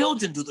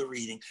children do the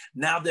reading,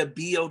 now they're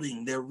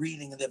building their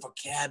reading and their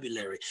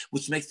vocabulary,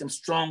 which makes them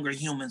stronger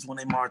humans when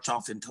they march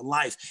off into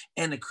life,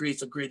 and it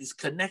creates a greatest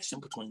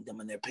connection between them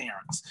and their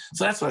parents.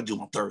 So that's what I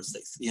do on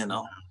Thursdays, you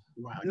know.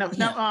 Wow.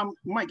 Now,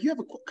 Mike, you have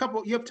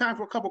time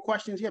for a couple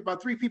questions. You have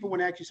about 3 people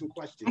want to ask you some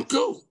questions. I'm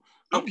cool.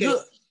 I'm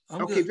good.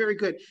 Okay, very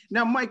good.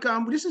 Now, Mike,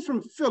 this is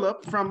from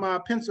Philip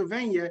from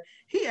Pennsylvania.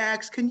 He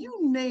asks, can you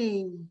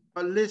name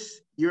or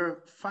list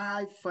your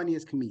 5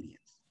 funniest comedians?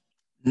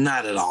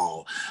 Not at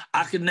all.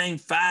 I could name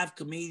 5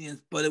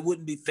 comedians, but it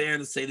wouldn't be fair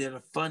to say they're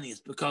the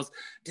funniest because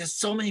there's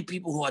so many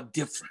people who are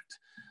different.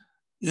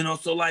 You know,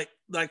 so like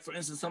for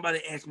instance, somebody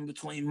asked me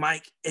between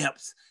Mike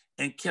Epps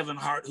and Kevin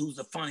Hart, who's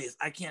the funniest.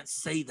 I can't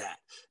say that.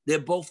 They're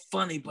both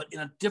funny, but in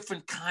a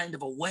different kind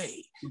of a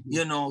way,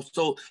 you know?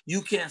 So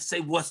you can't say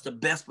what's the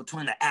best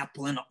between the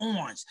apple and the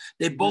orange.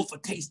 They both are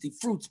tasty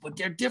fruits, but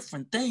they're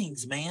different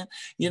things, man.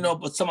 You know,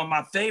 but some of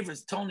my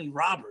favorites, Tony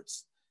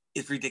Roberts,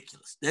 is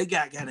ridiculous. They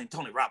got a guy named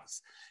Tony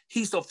Roberts.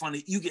 He's so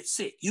funny. You get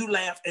sick. You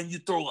laugh and you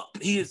throw up.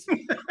 He is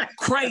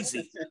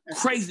crazy,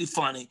 crazy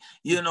funny.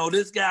 You know,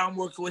 this guy I'm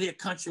working with here,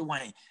 Country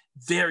Wayne,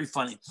 very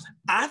funny.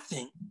 I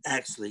think,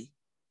 actually,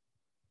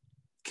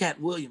 Cat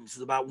Williams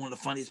is about one of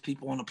the funniest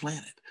people on the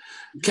planet.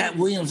 Cat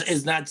Williams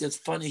is not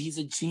just funny. He's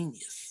a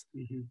genius.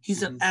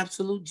 He's an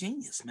absolute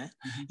genius, man.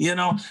 You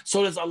know,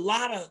 so there's a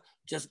lot of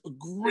just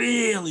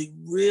really,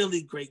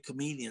 really great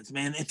comedians,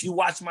 man. If you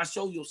watch my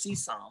show, you'll see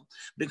some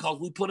because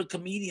we put a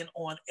comedian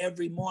on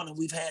every morning.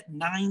 We've had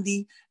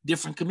 90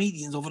 different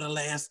comedians over the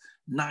last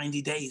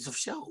 90 days of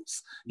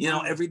shows. You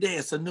know, every day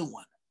it's a new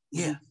one.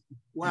 Yeah.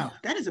 Wow,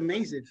 that is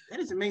amazing. That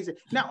is amazing.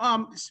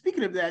 Now,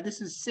 speaking of that, this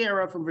is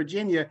Sarah from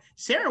Virginia.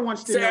 Sarah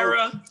wants to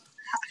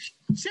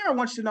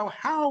know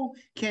how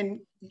can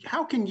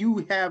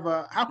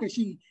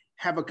she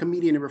have a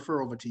comedian to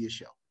refer over to your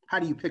show? How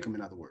do you pick them,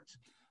 in other words?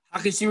 How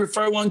can she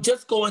refer one?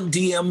 Just go and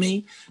DM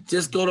me.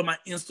 Just go to my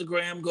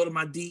Instagram, go to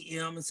my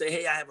DM and say,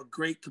 hey, I have a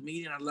great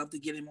comedian. I'd love to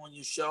get him on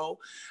your show.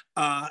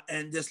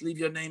 And just leave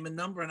your name and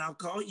number and I'll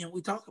call you and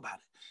we talk about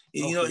it.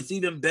 Okay. You know, it's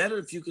even better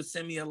if you could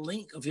send me a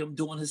link of him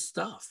doing his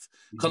stuff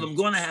because I'm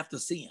going to have to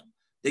see him.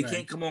 They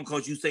can't come on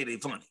because you say they're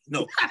funny.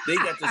 No, they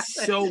got to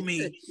show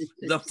me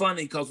the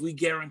funny because we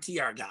guarantee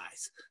our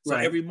guys. So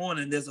every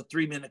morning there's a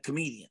 3-minute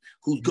comedian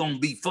who's going to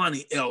be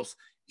funny, else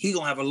he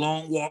gonna have a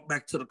long walk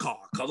back to the car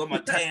because I'm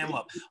gonna tie him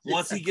up.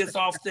 Once he gets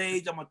off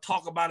stage, I'm gonna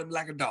talk about him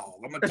like a dog.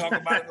 I'm gonna talk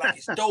about him like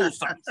he stole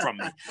something from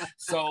me.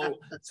 So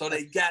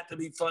they got to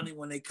be funny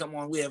when they come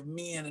on. We have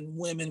men and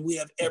women. We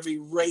have every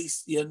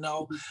race, you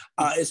know.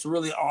 It's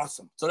really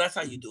awesome. So that's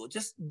how you do it.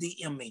 Just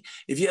DM me.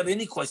 If you have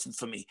any questions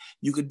for me,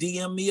 you could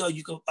DM me or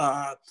you can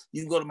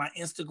go to my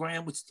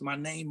Instagram, which is my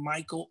name,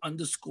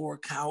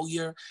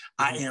 Michael_Colyar.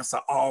 I answer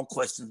all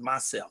questions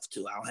myself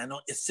too. I don't have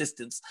no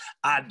assistants.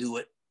 I do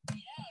it.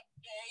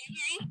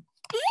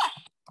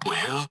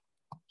 Well,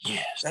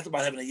 yes. That's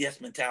about having a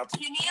yes mentality.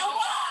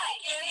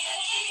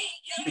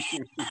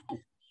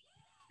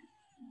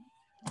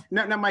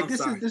 Now, Mike,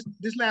 this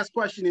last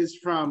question is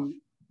from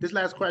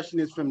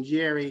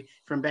Jerry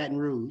from Baton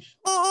Rouge.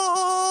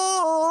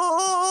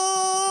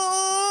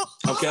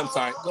 Okay, I'm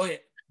sorry. Go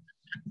ahead.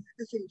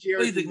 Jerry.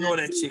 Please ignore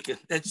that chicken.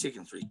 That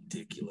chicken's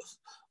ridiculous.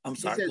 I'm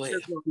sorry. He said, go ahead.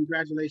 Well,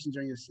 congratulations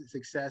on your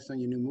success on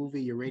your new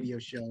movie, your radio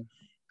show.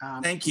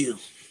 Thank you.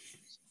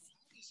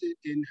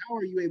 And how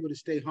are you able to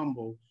stay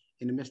humble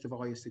in the midst of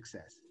all your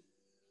success?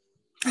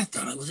 I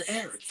thought I was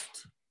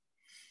arrogant.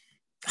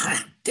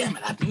 Damn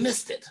it, I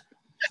missed it.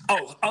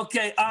 Oh,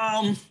 okay.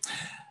 I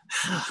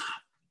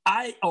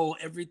owe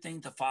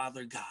everything to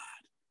Father God.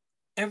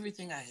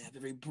 Everything I have,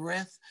 every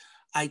breath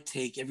I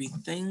take,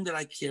 everything that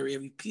I carry,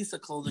 every piece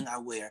of clothing I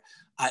wear,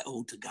 I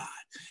owe to God.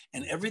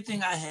 And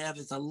everything I have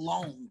is a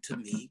loan to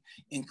me,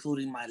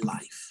 including my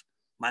life.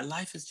 My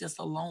life is just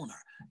a loaner.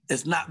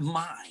 It's not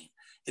mine.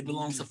 It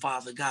belongs to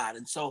Father God.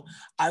 And so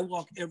I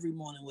walk every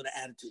morning with an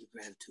attitude of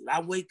gratitude.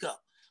 I wake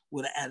up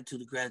with an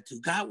attitude of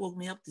gratitude. God woke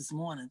me up this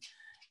morning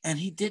and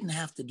he didn't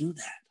have to do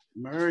that.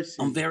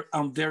 Mercy.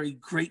 I'm very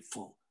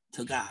grateful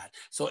to God.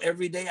 So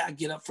every day I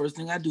get up, first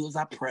thing I do is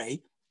I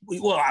pray.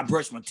 Well, I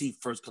brush my teeth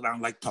first because I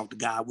don't like to talk to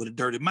God with a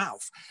dirty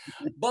mouth.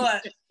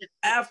 But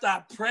after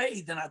I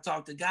pray, then I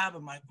talk to God.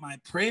 But my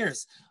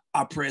prayers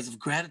are prayers of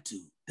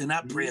gratitude. They're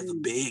not prayers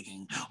of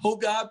begging. Oh,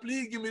 God,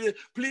 please give me this.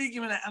 Please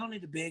give me that. I don't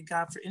need to beg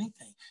God for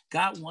anything.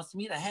 God wants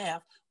me to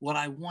have what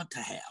I want to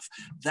have.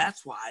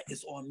 That's why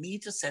it's on me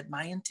to set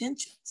my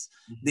intentions.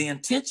 The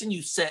intention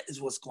you set is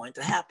what's going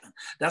to happen.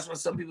 That's why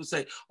some people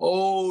say,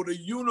 oh, the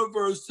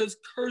universe has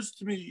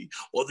cursed me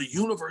or the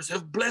universe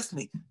has blessed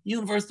me. The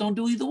universe don't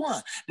do either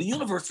one. The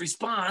universe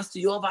responds to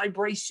your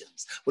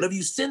vibrations. Whatever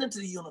you send into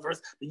the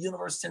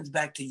universe sends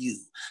back to you.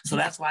 So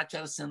that's why I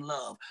try to send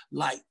love,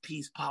 light,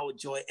 peace, power,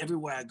 joy,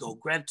 everywhere I go.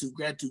 Gratitude,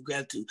 gratitude,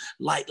 gratitude,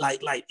 light,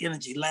 light, light,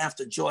 energy,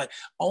 laughter, joy.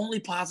 Only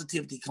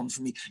positivity comes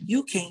from me.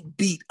 You can't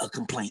beat a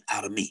complaint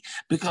out of me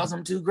because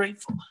I'm too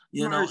grateful,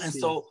 you know? And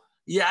so,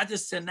 yeah, I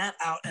just send that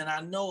out and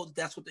I know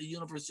that's what the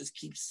universe just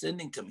keeps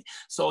sending to me.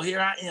 So here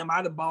I am,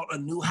 I'd have bought a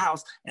new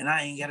house and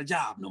I ain't got a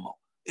job no more.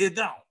 It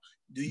don't.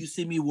 Do you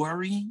see me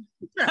worrying?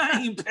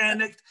 I ain't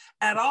panicked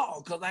at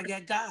all because I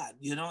got God,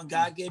 you know, and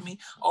God gave me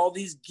all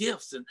these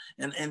gifts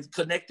and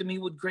connected me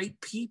with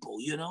great people,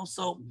 you know?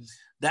 So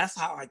that's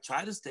how I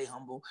try to stay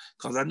humble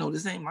because I know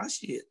this ain't my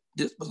shit.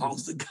 This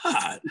belongs to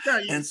God.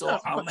 And so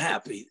I'm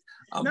happy.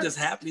 I'm just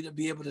happy to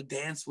be able to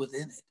dance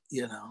within it,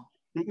 you know?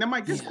 Now,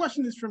 Mike, this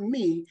question is from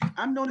me.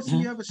 I'm noticing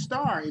you have a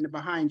star in the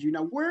behind you.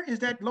 Now, where is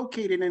that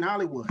located in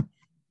Hollywood?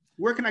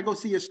 Where can I go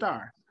see your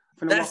star?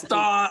 That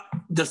star,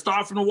 the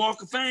star from the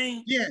Walk of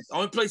Fame? Yes. The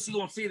only place you're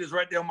going to see it is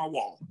right there on my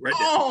wall. Right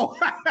there. Oh!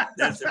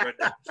 That's it right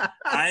there.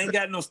 I ain't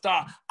got no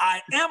star.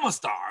 I am a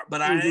star,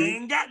 but I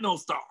ain't got no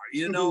star,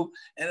 you know?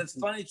 And it's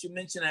funny that you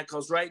mention that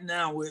because right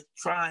now we're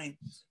trying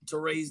to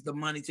raise the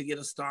money to get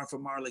a star for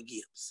Marla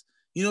Gibbs.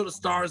 You know the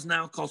stars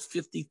now cost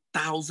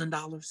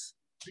 $50,000?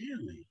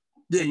 Really?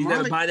 Yeah, you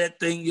got to buy that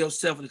thing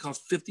yourself, and it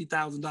costs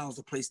 $50,000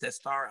 to place that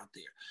star out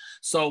there.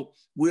 So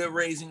we're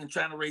raising and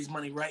trying to raise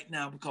money right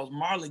now because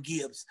Marla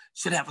Gibbs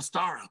should have a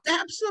star out there.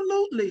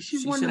 Absolutely, she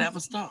should have a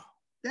star.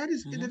 That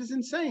is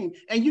insane.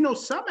 And you know,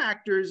 some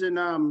actors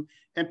and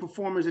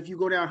performers, if you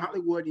go down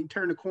Hollywood, you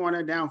turn the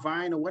corner down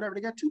Vine or whatever,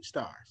 they got 2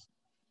 stars.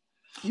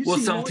 Well,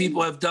 some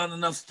people have done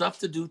enough stuff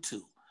to do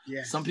 2.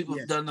 Yes, some people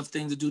have done enough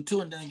things to do 2.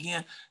 And then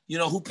again, you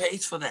know, who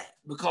pays for that?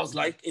 Because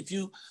like if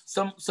you,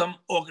 some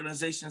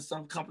organizations,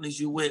 some companies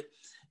you with,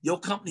 your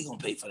company gonna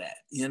pay for that,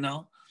 you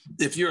know?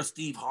 If you're a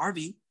Steve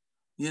Harvey,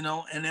 you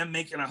know, and they're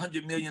making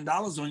 $100 million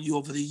on you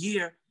over the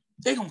year,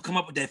 they're gonna come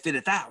up with that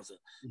 50,000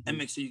 and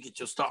make sure you get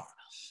your star.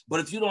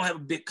 But if you don't have a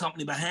big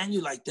company behind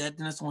you like that,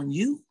 then it's on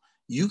you.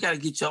 You got to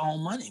get your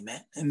own money,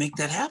 man, and make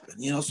that happen,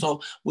 you know?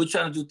 So we're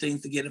trying to do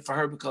things to get it for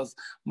her because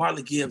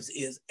Marla Gibbs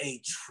is a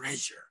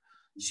treasure.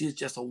 She's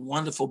just a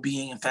wonderful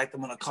being. In fact,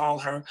 I'm going to call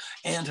her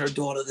and her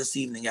daughter this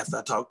evening after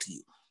I talk to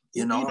you.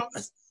 You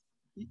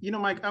know,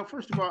 Mike,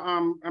 first of all,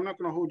 I'm not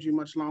going to hold you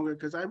much longer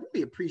because I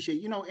really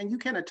appreciate, you know, and you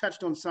kind of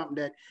touched on something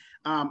that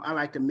I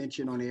like to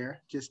mention on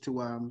air just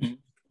to,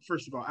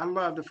 first of all, I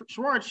love the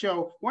Sherard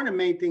Show. One of the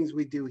main things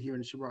we do here in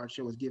the Sherard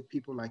Show is give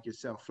people like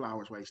yourself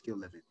flowers while you're still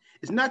living.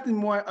 It's nothing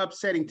more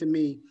upsetting to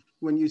me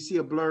when you see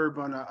a blurb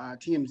on a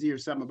TMZ or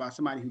something about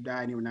somebody who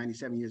died and they were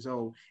 97 years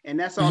old. And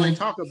that's all they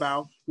talk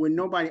about when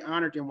nobody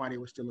honored them while they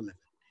were still living.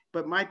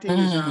 But my thing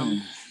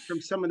is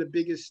from some of the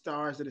biggest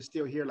stars that are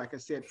still here, like I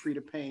said,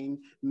 Freda Payne,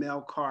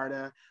 Mel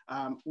Carter.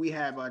 We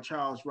have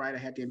Charles Wright. I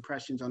had the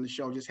Impressions on the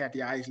show, just had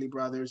the Isley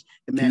Brothers,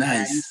 the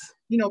Manhattan.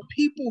 You know,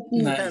 people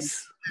who have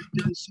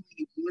done so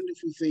many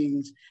wonderful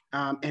things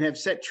and have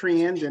set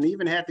trends and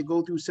even had to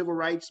go through civil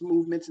rights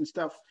movements and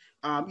stuff,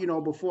 you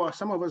know, before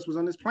some of us was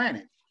on this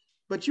planet.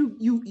 But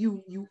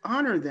you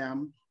honor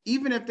them,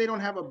 even if they don't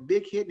have a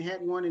big hit and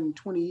hadn't won in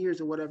 20 years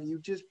or whatever.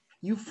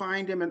 You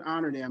find them and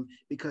honor them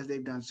because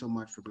they've done so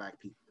much for Black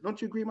people.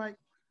 Don't you agree, Mike?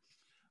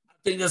 I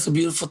think that's a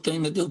beautiful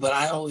thing to do, but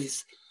I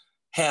always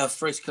have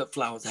fresh cut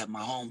flowers at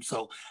my home.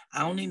 So I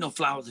don't need no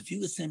flowers. If you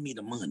could send me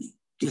the money,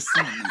 just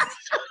send the money.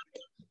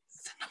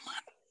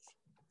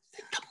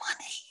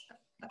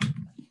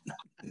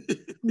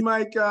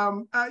 Mike,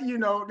 you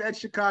know, that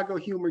Chicago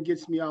humor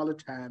gets me all the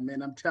time,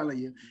 man. I'm telling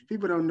you,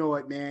 people don't know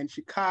it, man.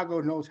 Chicago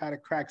knows how to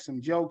crack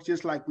some jokes,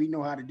 just like we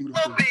know how to do the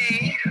will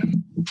be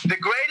the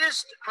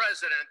greatest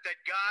president that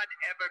God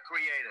ever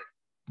created.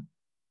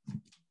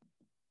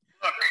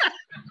 Look,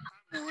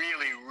 I'm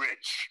really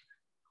rich.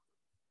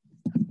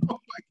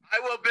 I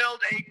will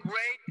build a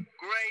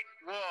great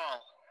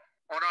wall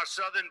on our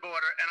southern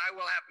border, and I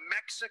will have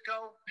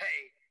Mexico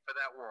pay for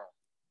that wall.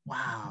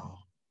 Wow.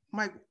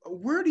 Mike,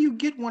 where do you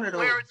get one of those?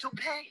 Wear a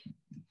toupee.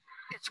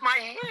 It's my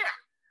hair.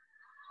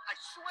 I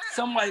swear.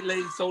 Some white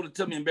lady sold it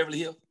to me in Beverly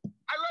Hills. I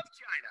love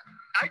China.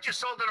 I just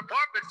sold an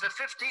apartment for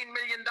 $15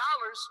 million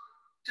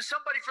to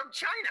somebody from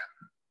China.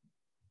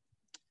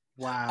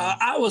 Wow.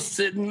 I was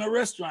sitting in a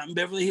restaurant in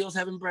Beverly Hills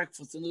having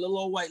breakfast, and a little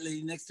old white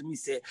lady next to me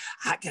said,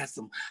 I got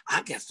some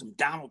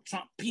Donald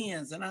Trump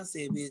pens. And I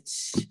said,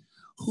 bitch,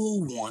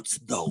 who wants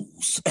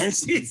those? And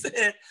she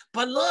said,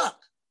 but look.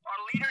 Our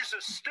leaders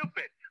are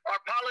stupid. Our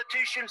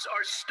politicians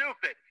are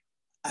stupid.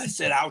 I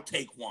said, I'll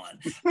take one.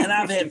 And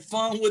I've had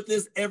fun with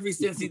this ever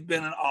since he's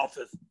been in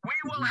office. We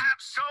will have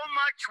so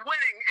much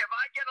winning if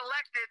I get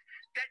elected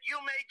that you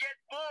may get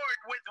bored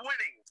with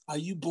winning. Are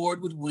you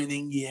bored with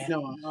winning yet?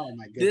 No, oh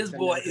my goodness. This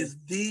boy is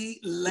the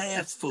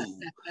last fool.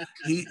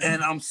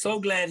 And I'm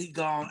so glad he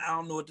gone. I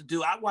don't know what to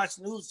do. I watch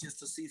news just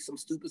to see some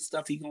stupid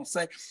stuff he gonna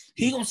say.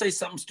 He gonna say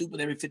something stupid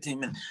every 15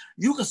 minutes.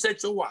 You can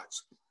set your watch.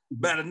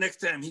 But the next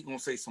time he gonna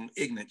say some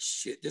ignorant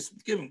shit. Just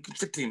give him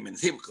 15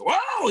 minutes. He will go,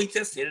 oh, he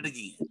just said it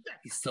again.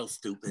 He's so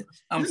stupid.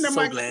 I'm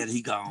so glad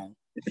he gone.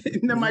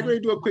 Now, Mike, let me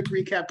do a quick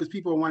recap because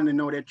people are wanting to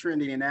know, they're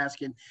trending and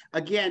asking.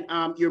 Again,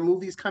 your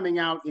movie's coming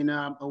out in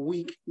a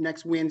week,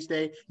 next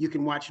Wednesday. You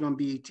can watch it on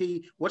BET.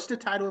 What's the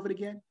title of it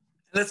again?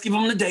 Let's give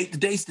them the date. The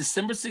date's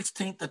December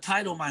 16th. The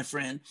title, my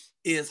friend,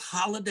 is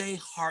Holiday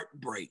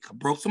Heartbreak. I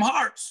broke some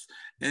hearts,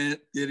 and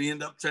it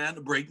ended up trying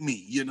to break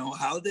me. You know,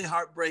 Holiday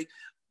Heartbreak.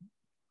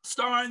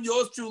 Starring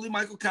yours truly,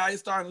 Michael Colyar,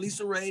 starring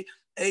Lisa Ray,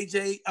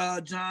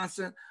 AJ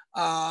Johnson,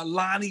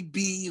 Lonnie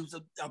B, who's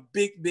a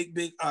big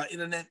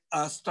internet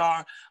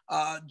star,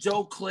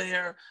 Joe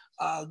Claire,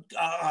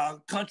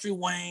 Country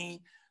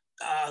Wayne,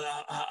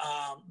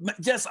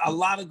 just a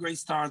lot of great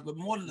stars, but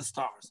more than the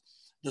stars.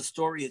 The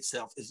story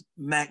itself is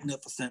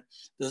magnificent.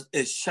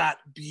 It's shot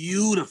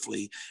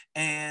beautifully,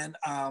 and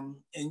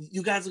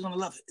you guys are gonna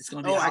love it. It's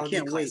gonna be a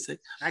holiday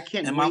classic. I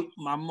can't and wait.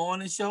 My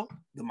morning show,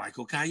 the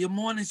Michael Colyar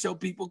Morning Show.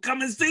 People,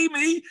 come and see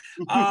me.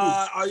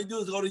 All you do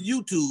is go to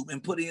YouTube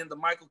and put in the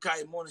Michael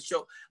Colyar Morning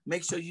Show.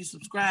 Make sure you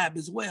subscribe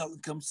as well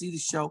and come see the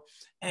show.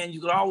 And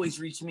you can always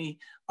reach me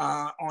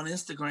on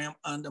Instagram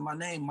under my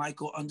name,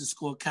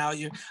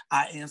 Michael_Colyar.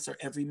 I answer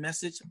every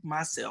message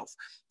myself.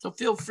 So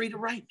feel free to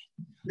write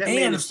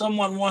me. And if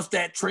someone wants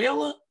that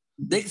trailer,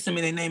 they can send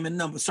me their name and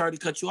number. Sorry to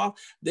cut you off.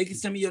 They can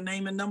send me your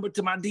name and number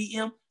to my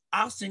DM.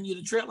 I'll send you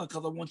the trailer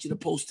because I want you to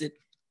post it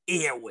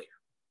everywhere.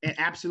 And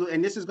absolutely.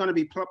 And this is going to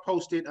be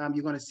posted.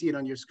 You're going to see it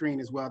on your screen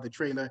as well, the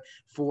trailer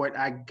for it.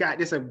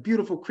 This a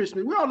beautiful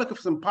Christmas. We're all looking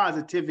for some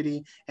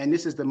positivity, and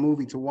this is the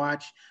movie to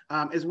watch,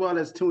 as well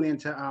as tune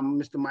into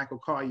Mr. Michael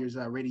Colyar's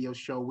radio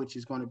show, which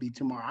is going to be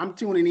tomorrow. I'm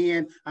tuning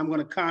in. I'm going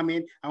to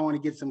comment. I want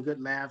to get some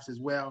good laughs as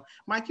well.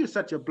 Mike, you're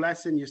such a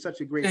blessing. You're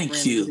such a great friend.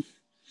 Thank you.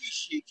 I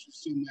appreciate you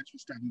so much for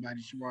stopping by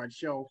the Sherard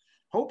Show.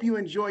 Hope you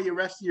enjoy the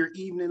rest of your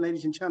evening,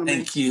 ladies and gentlemen.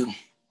 Thank you.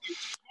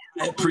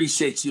 I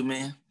appreciate you,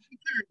 man.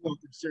 Very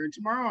welcome, sir. And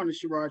tomorrow on the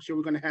Sherard Show,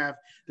 we're going to have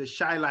the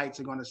Shy Lights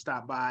are going to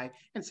stop by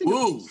and sing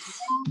songs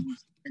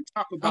and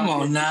talk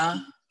about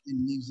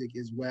music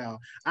as well.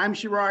 I'm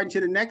Sherard.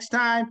 Until the next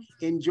time,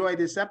 enjoy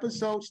this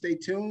episode. Stay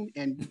tuned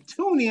and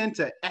tune in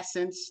to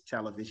Essence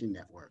Television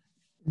Network.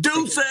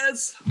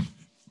 Deuces.